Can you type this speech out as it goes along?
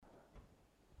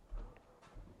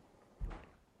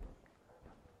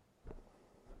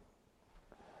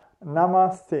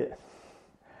Namaste.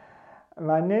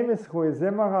 My name is Rui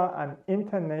Simmerer, an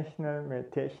international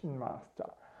meditation master.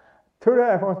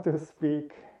 Today I want to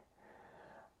speak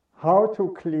how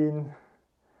to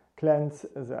cleanse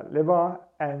the liver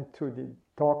and to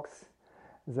detox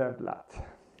the blood.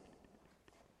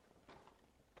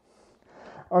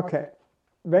 Okay,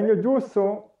 when you do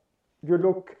so, you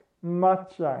look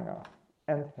much younger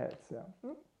and healthier.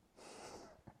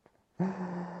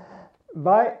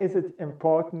 Why is it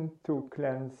important to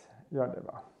cleanse your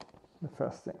liver? The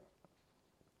first thing.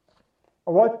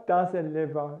 What does a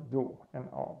liver do in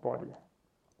our body?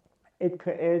 It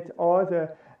creates all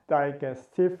the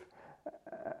digestive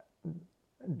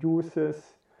juices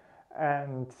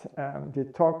and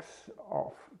detox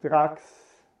of drugs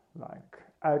like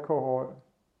alcohol,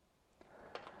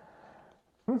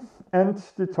 and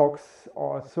detox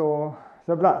also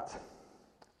the blood.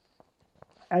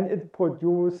 And it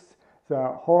produces the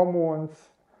hormones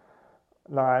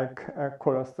like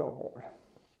cholesterol.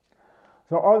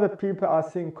 So all the people are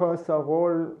saying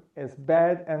cholesterol is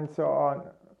bad and so on,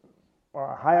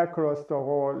 or a higher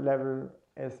cholesterol level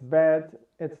is bad.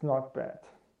 It's not bad.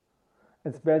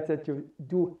 It's bad that you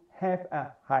do have a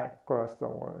high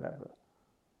cholesterol level.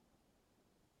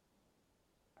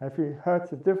 Have you heard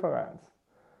the difference?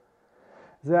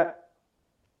 That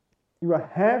you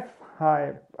have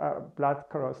high blood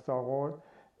cholesterol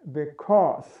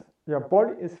because your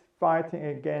body is fighting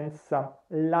against some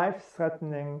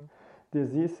life-threatening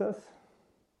diseases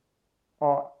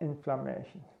or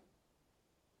inflammation.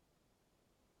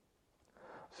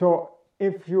 So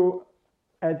if you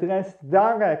address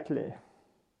directly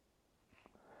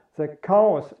the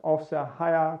cause of the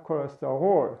higher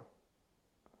cholesterol,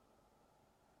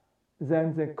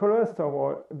 then the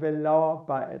cholesterol will lower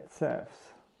by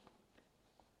itself.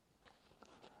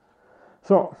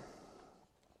 So,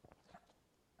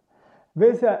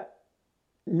 with a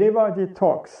liver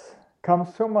detox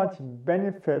comes so much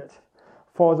benefit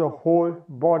for the whole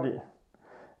body,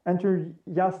 and you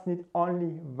just need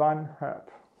only one herb.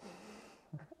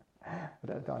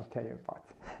 But I don't tell you about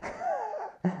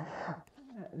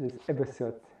this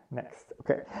episode next.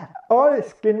 Okay, all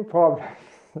skin problems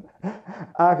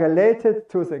are related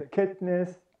to the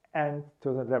kidneys and to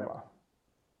the liver.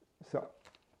 So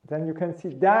then you can see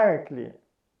directly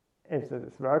if this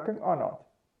is working or not,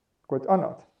 good or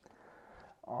not,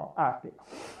 or ugly.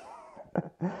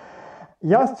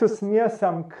 Just to smear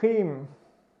some cream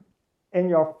in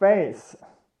your face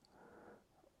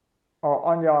or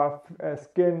on your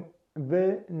skin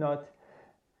will not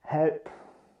help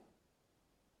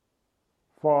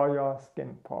for your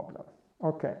skin problem.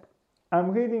 Okay,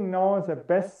 I'm reading now the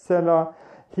bestseller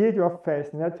Heal Your Face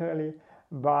Naturally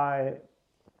by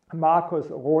Markus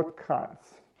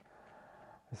Rothkranz.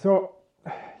 So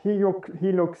he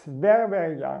looks very,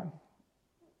 very young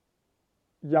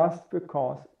just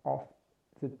because of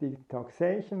the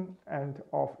detoxation and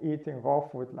of eating raw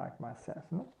food like myself,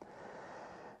 no?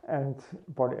 And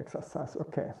body exercise.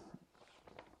 Okay.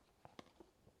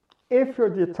 If you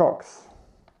detox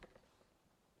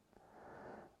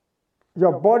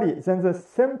your body, then the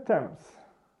symptoms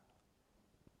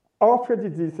of your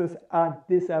diseases are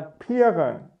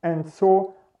disappearing, and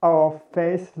so our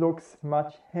face looks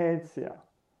much healthier.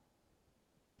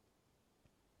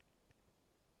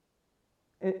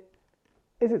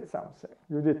 Is it something?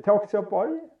 You detox your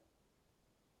body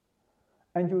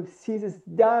and you see this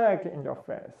directly in your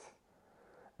face.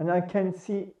 And I can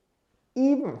see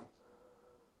even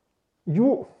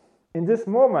you in this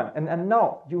moment, and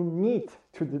now you need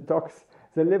to detox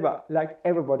the liver like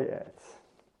everybody else.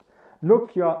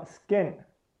 Look, your skin,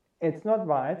 it's not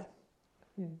white.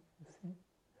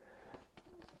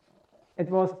 It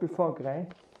was before gray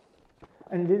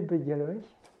and a little bit yellowish.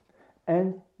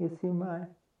 And you see my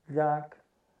dark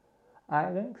eye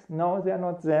rings? No, they're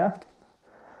not there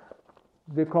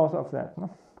because of that. No?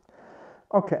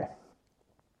 Okay.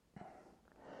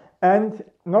 And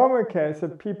normal case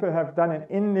that people have done in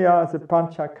India, the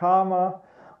Panchakarma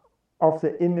of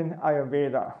the Indian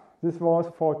Ayurveda. This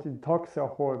was for to detox your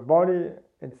whole body.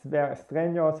 It's very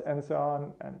strenuous and so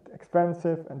on and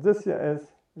expensive. And this year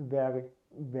is very,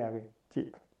 very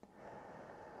cheap.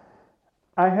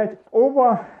 I had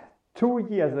over 2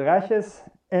 years rashes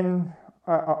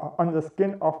on the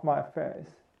skin of my face.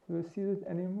 Do you see it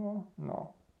anymore?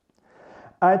 No.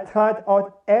 I tried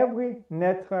out every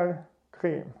natural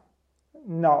cream.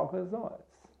 No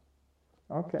results.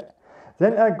 Okay.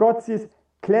 Then I got this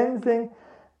cleansing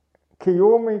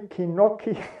Kiyomi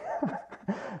Kinoki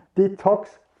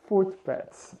detox foot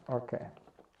pads. Okay.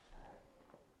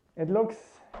 It looks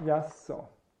just so.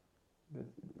 Do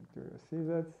you see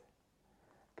that?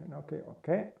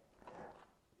 Okay.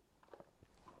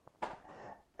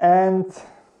 And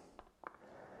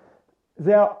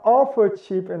they are awful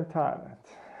cheap in Thailand.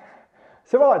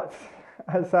 So what?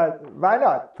 I said, why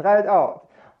not? Try it out.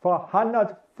 For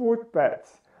 100 food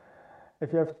beds,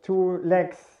 if you have 2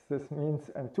 legs, this means,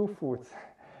 and 2 foods,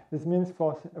 this means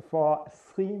for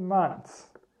 3 months,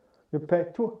 you pay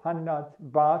 200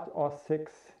 baht or $6.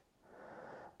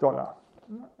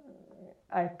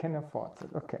 I can afford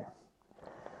it, okay.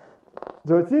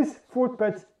 So these food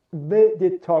beds will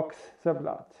detox the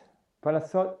blood. But I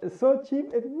thought it's so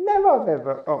cheap, it never will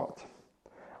work out.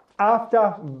 After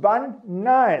 1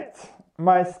 night,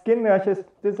 my skin rashes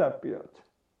disappeared.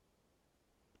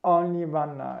 Only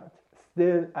 1 night.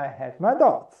 Still, I had my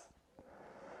doubts,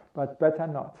 but better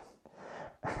not.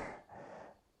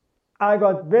 I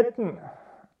got bitten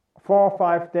 4 or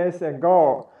 5 days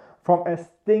ago from a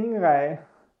stingray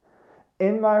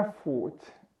in my food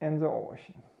in the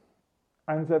ocean.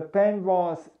 And the pain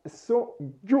was so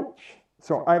huge.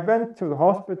 So I went to the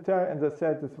hospital and they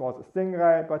said this was a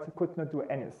stingray, but I could not do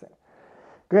anything.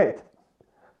 Great.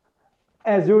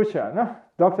 As usual, no?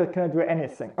 Doctor cannot do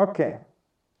anything. Okay.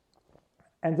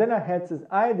 And then I had this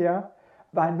idea,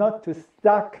 why not to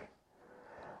stack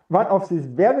one of these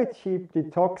very cheap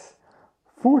detox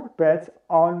food beds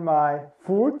on my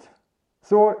food,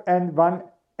 so, and one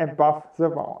above the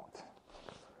wound.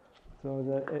 So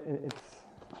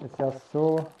it's just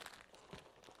so,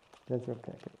 that's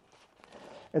okay.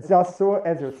 It's just so,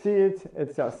 as you see it,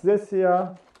 it's just this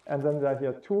here, and then there are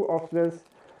here 2 of this,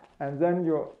 and then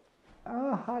you,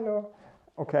 hello.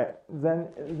 Okay, then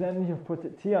you put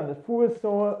it here on the full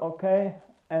sole, okay,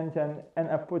 and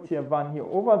I put here 1 here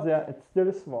over there, it's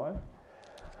still small.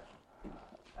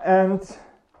 And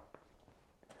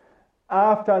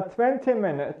after 20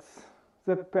 minutes,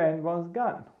 the pain was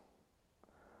gone.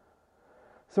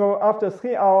 So after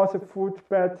 3 hours, the food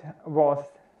bed was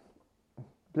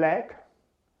black,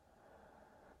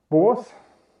 both,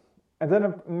 and then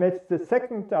I made the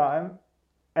second time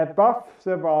above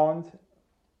the wound.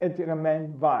 It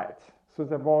remained white, so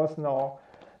there was no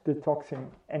detoxing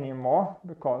anymore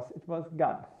because it was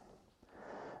gone.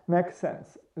 Makes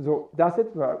sense. So does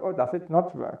it work or does it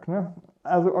not work? No?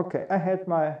 Also, okay, I had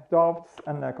my doubts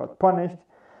and I got punished.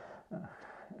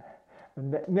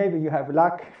 Maybe you have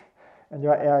luck in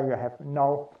your area, you have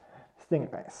no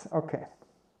stingrays. Okay.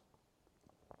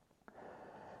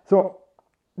 So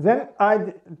then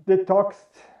I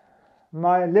detoxed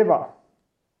my liver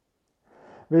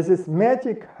with this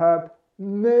magic herb,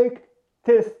 milk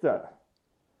thistle.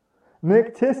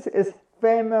 Milk thistle is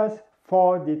famous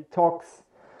for detox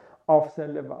of the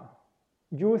liver.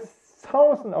 Used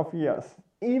thousands of years.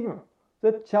 Even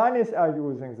the Chinese are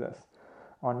using this.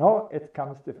 Oh no, it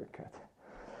comes difficult.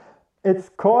 It's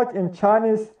called in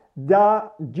Chinese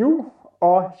Da Ju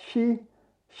or Shi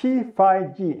Fai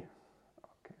Ji.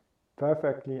 Okay,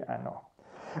 perfectly, I know.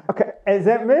 Okay, and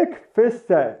the milk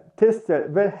thistle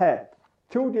will help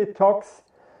to detox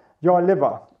your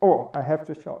liver. Oh, I have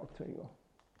to show it to you.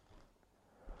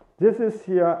 This is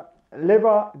here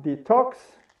liver detox,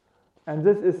 and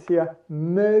this is here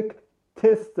milk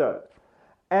thistle.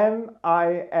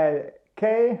 M-I-L-K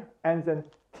and then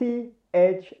T-H-I-S-T-L-E.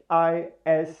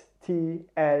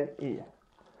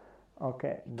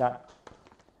 Okay, done.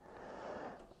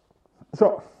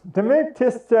 So, the milk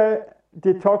thistle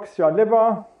detox your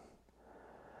liver,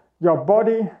 your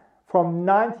body, from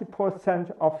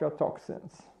 90% of your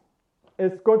toxins.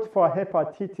 It's good for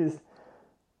hepatitis,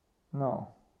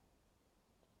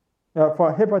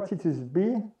 for hepatitis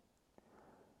B,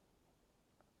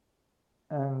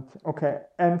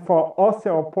 and for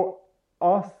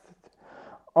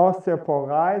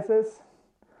osteoporosis,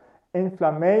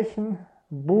 inflammation,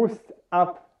 boost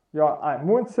up your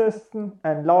immune system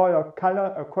and lower your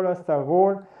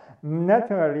cholesterol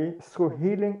naturally through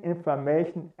healing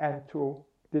inflammation and to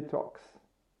detox.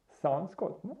 Sounds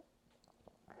good, no?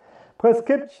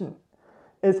 Prescription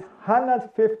is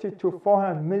 150 to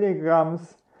 400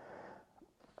 milligrams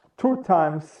 2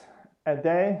 times a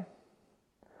day,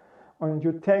 and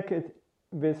you take it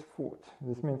with food.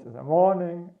 This means in the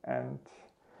morning and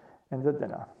in the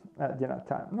dinner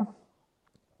time, no?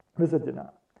 With the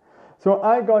dinner. So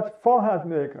I got 400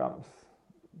 milligrams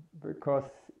because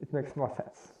it makes more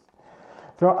sense.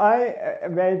 So I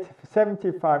weighed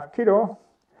 75 kilo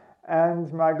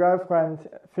and my girlfriend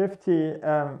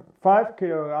 55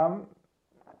 kilogram,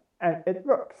 and it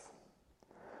works.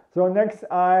 So next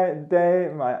day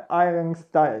my eye rings,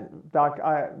 dark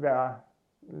eye were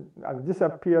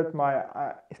disappeared, my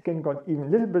skin got even a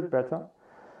little bit better.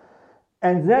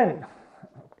 And then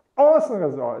awesome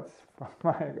results from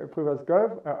my previous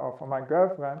girlfriend, or from my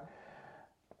girlfriend.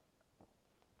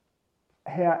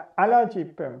 hair allergy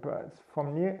pimples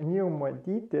from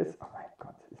pneumonitis. Oh my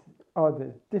God, all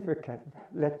the difficult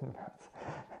Latin words.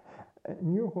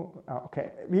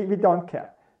 Okay, we don't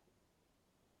care.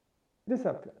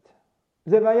 Disappeared.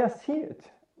 They were just healed.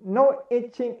 No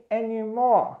itching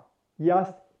anymore.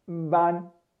 Just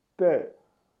one pill.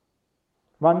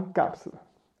 One capsule.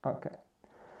 Okay.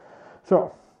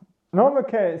 So, normal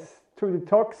case to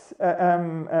detox,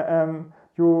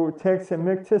 you take the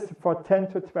milk thistle for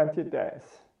 10 to 20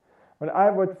 days. But I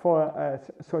would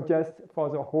suggest for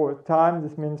the whole time,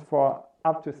 this means for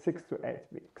up to 6 to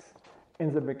 8 weeks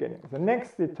in the beginning. The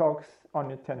next detox,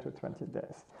 only 10 to 20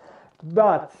 days.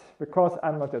 But because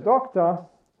I'm not a doctor,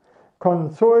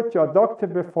 consult your doctor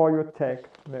before you take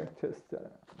milk thistle.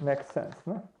 Makes sense,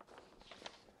 no?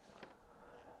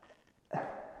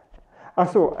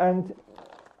 So, and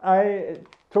I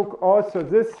took also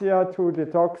this year to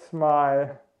detox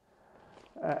my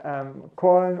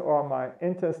colon or my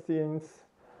intestines.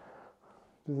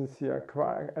 This is here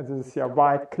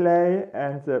white clay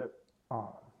and the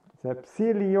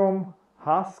psyllium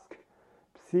husk,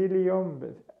 psyllium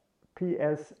with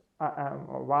PSYLLIUM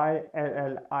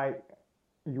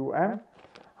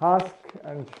husk,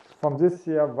 and from this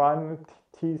year 1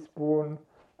 teaspoon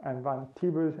and 1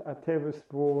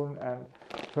 tablespoon, and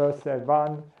first day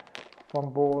 1 from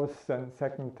both, and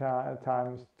second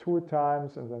times 2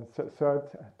 times, and then third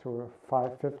to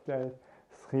 5th day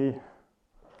 3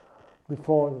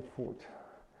 before the food.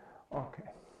 Okay.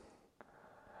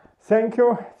 Thank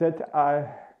you that I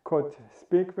could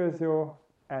speak with you,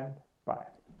 and